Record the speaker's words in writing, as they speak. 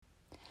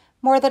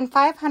More than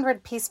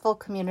 500 peaceful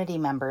community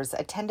members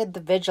attended the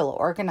vigil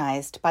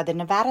organized by the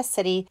Nevada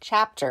City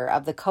chapter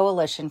of the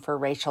Coalition for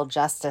Racial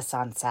Justice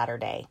on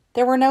Saturday.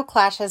 There were no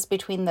clashes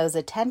between those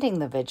attending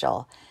the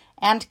vigil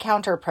and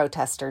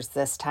counter-protesters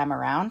this time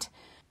around,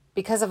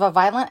 because of a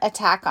violent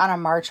attack on a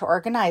march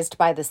organized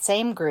by the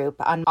same group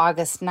on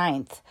August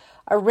 9th.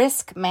 A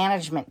risk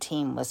management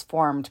team was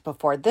formed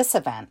before this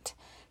event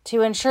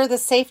to ensure the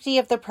safety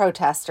of the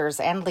protesters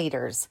and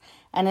leaders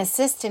and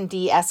assist in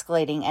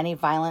de-escalating any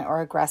violent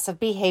or aggressive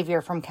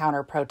behavior from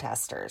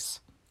counter-protesters.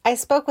 I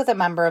spoke with a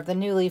member of the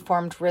newly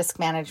formed risk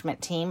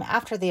management team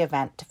after the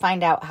event to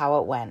find out how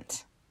it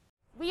went.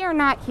 We are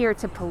not here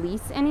to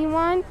police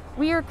anyone.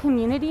 We are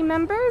community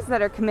members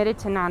that are committed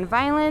to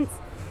nonviolence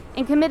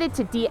and committed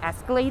to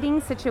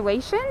de-escalating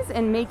situations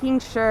and making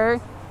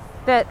sure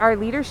that our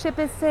leadership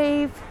is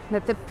safe,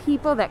 that the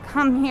people that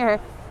come here,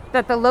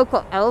 that the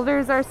local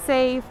elders are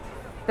safe,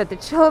 that the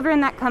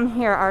children that come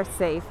here are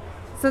safe.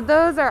 So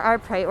those are our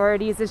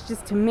priorities, is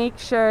just to make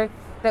sure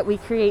that we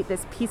create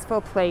this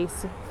peaceful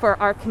place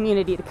for our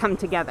community to come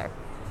together.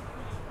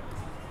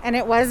 And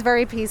it was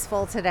very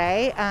peaceful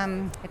today.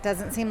 It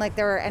doesn't seem like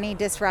there were any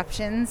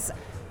disruptions.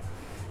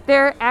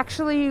 There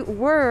actually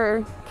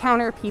were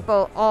counter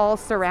people all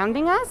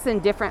surrounding us in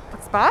different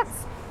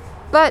spots,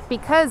 but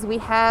because we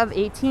have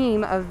a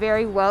team of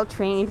very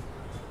well-trained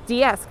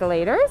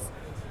de-escalators,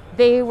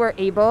 they were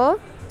able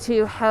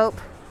to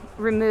help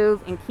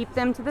remove and keep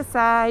them to the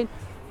side,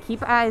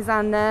 keep eyes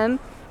on them,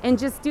 and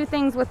just do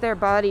things with their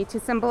body to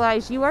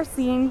symbolize you are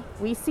seen,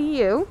 we see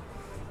you,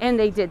 and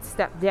they did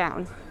step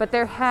down. But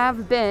there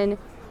have been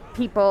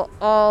people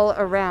all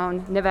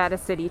around Nevada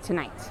City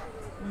tonight.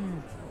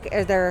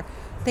 Are there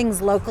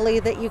things locally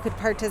that you could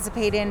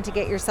participate in to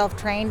get yourself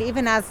trained,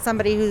 even as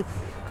somebody who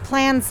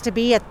plans to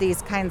be at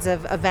these kinds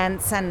of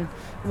events and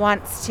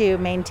wants to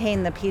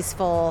maintain the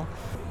peaceful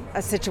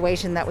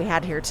situation that we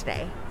had here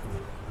today?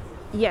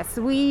 Yes,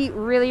 we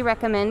really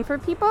recommend for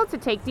people to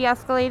take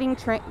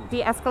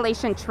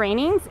de-escalation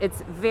trainings.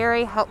 It's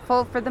very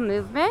helpful for the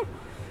movement.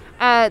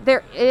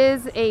 There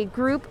is a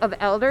group of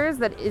elders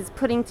that is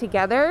putting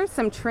together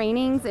some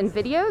trainings and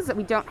videos that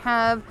we don't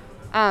have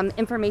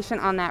information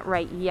on that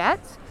right yet,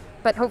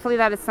 but hopefully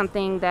that is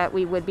something that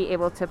we would be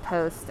able to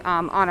post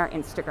on our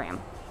Instagram.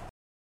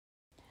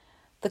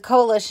 The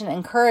coalition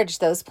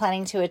encouraged those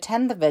planning to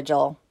attend the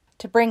vigil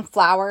to bring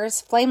flowers,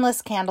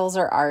 flameless candles,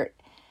 or art,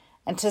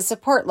 and to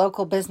support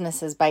local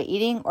businesses by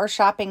eating or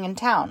shopping in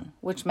town,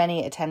 which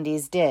many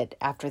attendees did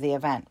after the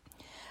event.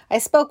 I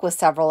spoke with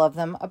several of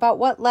them about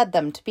what led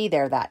them to be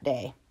there that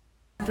day.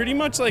 Pretty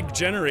much like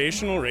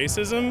generational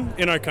racism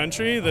in our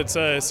country that's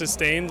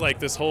sustained like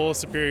this whole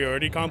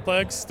superiority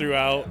complex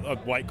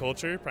throughout white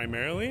culture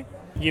primarily.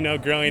 You know,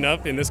 growing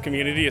up in this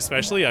community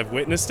especially, I've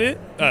witnessed it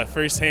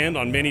firsthand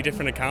on many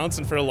different accounts,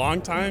 and for a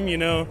long time, you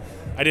know,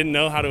 I didn't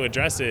know how to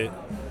address it.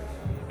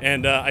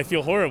 And I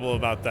feel horrible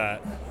about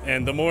that.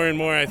 And the more and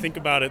more I think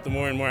about it, the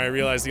more and more I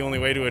realize the only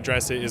way to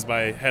address it is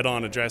by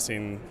head-on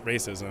addressing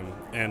racism.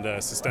 And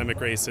systemic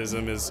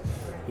racism is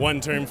one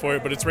term for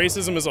it, but it's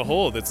racism as a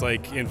whole that's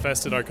like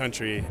infested our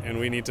country, and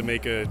we need to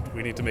make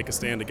a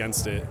stand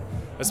against it,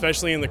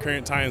 especially in the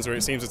current times where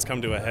it seems it's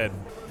come to a head.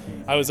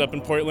 I was up in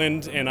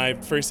Portland, and I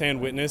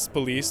firsthand witnessed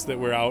police that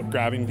were out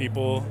grabbing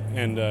people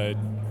and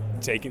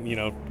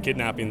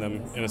kidnapping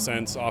them, in a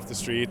sense, off the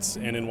streets.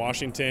 And in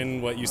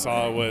Washington, what you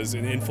saw was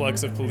an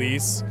influx of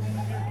police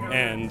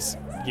and,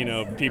 you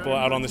know, people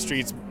out on the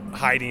streets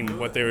hiding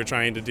what they were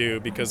trying to do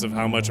because of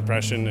how much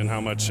oppression and how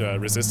much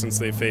resistance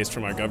they faced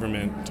from our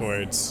government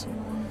towards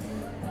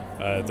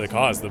the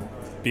cause, the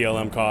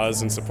BLM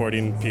cause, and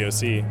supporting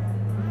POC.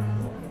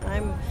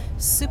 I'm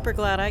super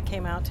glad I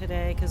came out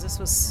today because this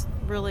was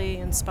really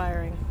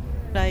inspiring.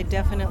 I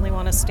definitely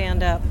want to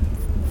stand up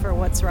for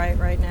what's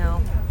right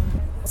now.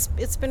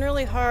 It's been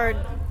really hard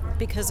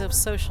because of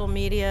social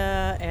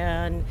media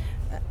and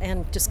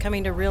just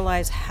coming to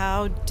realize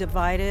how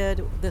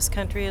divided this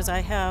country is.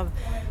 I have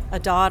a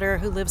daughter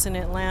who lives in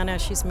Atlanta.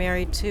 She's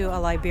married to a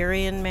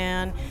Liberian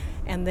man,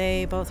 and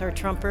they both are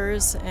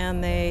Trumpers,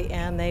 and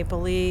they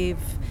believe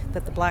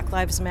that the Black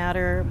Lives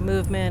Matter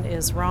movement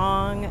is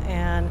wrong.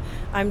 And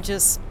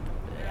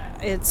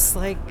it's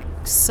like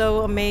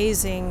so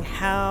amazing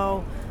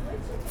how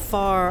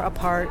far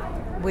apart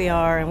we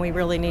are, and we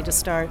really need to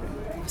start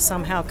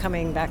somehow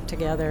coming back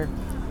together.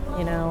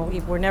 You know,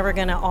 we're never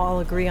going to all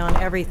agree on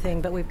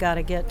everything, but we've got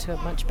to get to a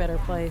much better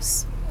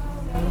place.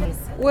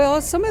 Well,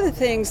 some of the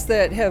things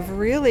that have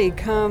really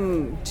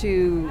come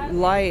to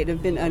light,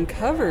 have been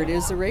uncovered,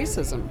 is the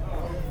racism,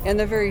 and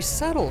the very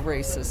subtle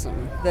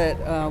racism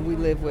that we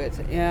live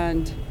with.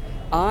 And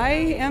I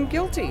am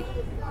guilty,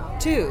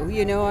 too.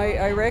 You know,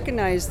 I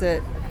recognize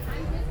that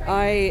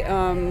I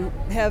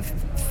have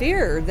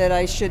fear that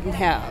I shouldn't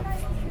have.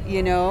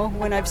 You know,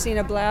 when I've seen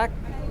a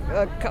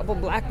couple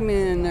black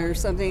men or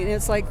something, and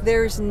it's like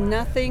there's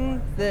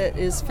nothing that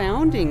is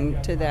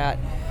founding to that.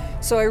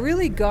 So I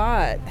really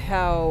got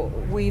how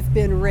we've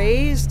been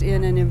raised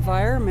in an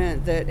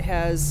environment that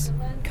has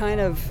kind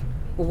of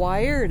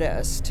wired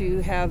us to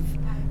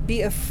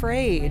be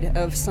afraid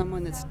of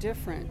someone that's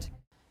different.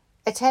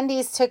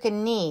 Attendees took a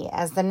knee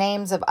as the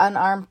names of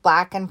unarmed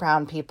Black and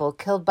brown people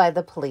killed by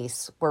the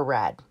police were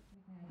read.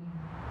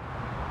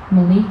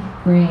 Malik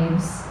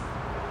Graves,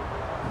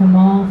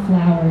 Kamal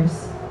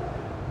Flowers,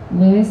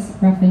 Lewis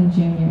Ruffin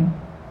Jr.,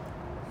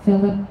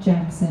 Philip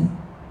Jackson,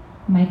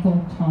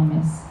 Michael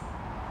Thomas,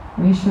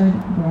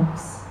 Rayshard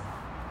Brooks,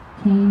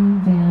 Kane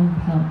Van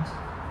Pelt,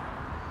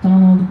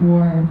 Donald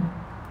Ward,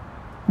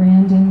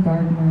 Brandon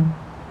Gardner,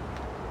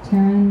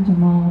 Taryn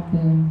Jamal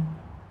Boone,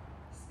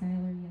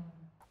 Skylar Young.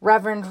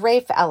 Reverend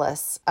Rafe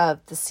Ellis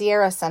of the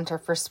Sierra Center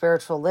for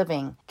Spiritual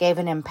Living gave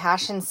an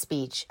impassioned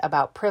speech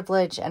about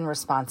privilege and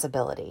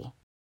responsibility.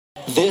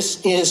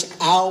 This is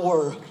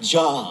our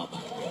job.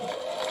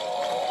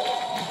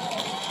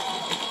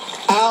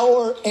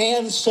 Our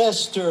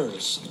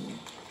ancestors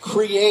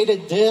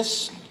created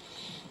this,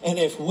 and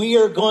if we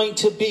are going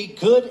to be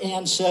good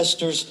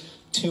ancestors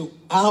to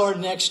our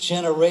next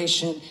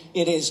generation,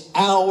 it is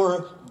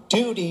our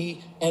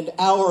duty and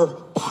our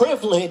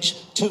privilege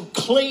to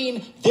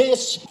clean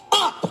this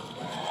up.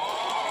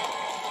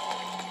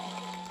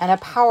 And a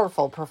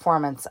powerful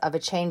performance of A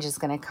Change Is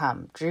Gonna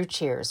Come drew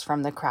cheers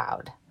from the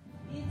crowd.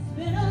 It's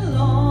been a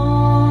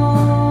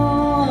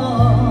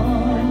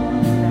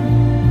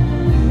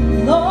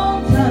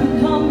long time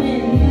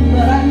coming,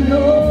 but I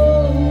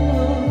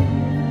know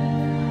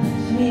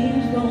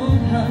change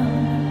gonna come.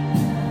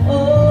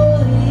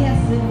 Oh,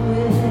 yes it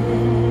will.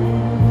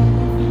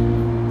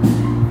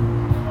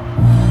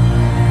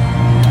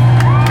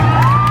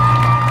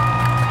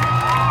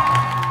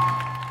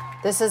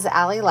 This is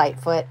Allie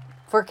Lightfoot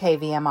for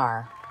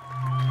KVMR.